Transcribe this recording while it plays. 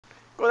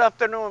Good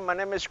afternoon, my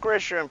name is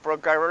Christian from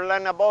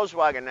Carolina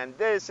Volkswagen, and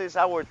this is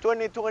our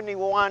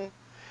 2021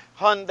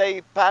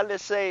 Hyundai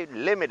Palisade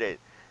Limited.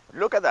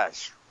 Look at that,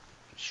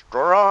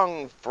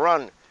 strong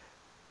front,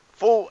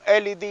 full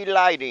LED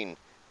lighting,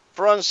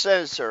 front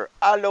sensor,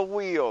 alloy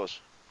wheels,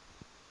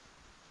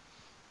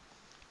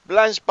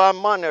 blind spot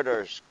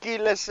monitors,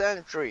 keyless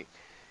entry,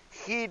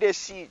 heated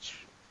seats,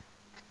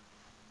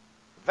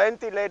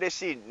 ventilated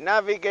seat,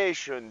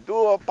 navigation,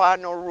 dual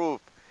panel roof,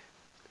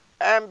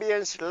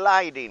 ambience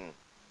lighting.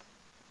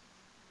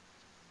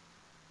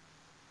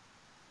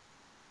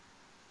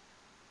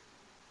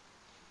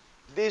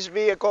 This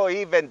vehicle,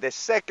 even the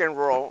second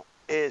row,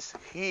 is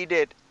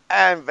heated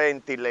and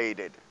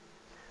ventilated.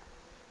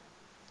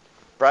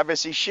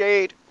 Privacy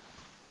shade.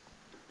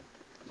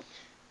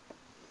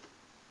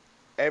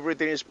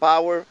 Everything is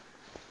power,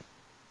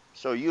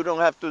 so you don't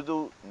have to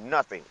do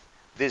nothing.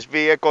 This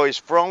vehicle is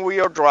front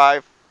wheel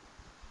drive.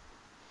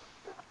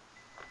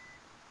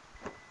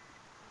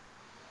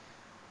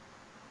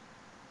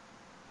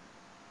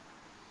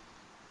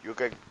 You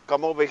can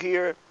come over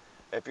here.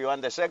 If you're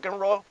on the second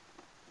row,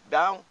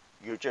 down,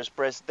 you just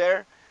press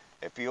there.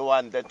 If you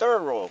want the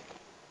third row,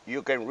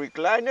 you can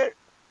recline it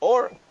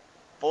or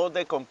fold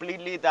it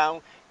completely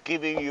down,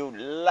 giving you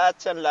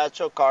lots and lots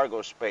of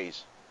cargo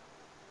space.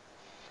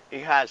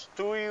 It has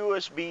two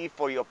USB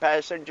for your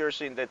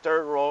passengers in the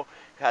third row.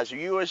 It has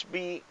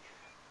USB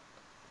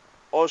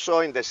also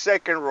in the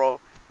second row.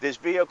 This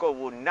vehicle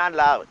will not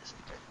last.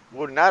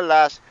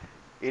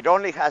 It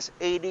only has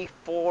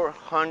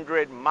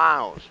 8,400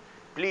 miles.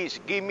 Please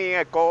give me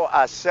a call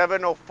at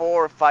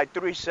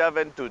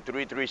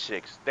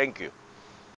 704-537-2336. Thank you.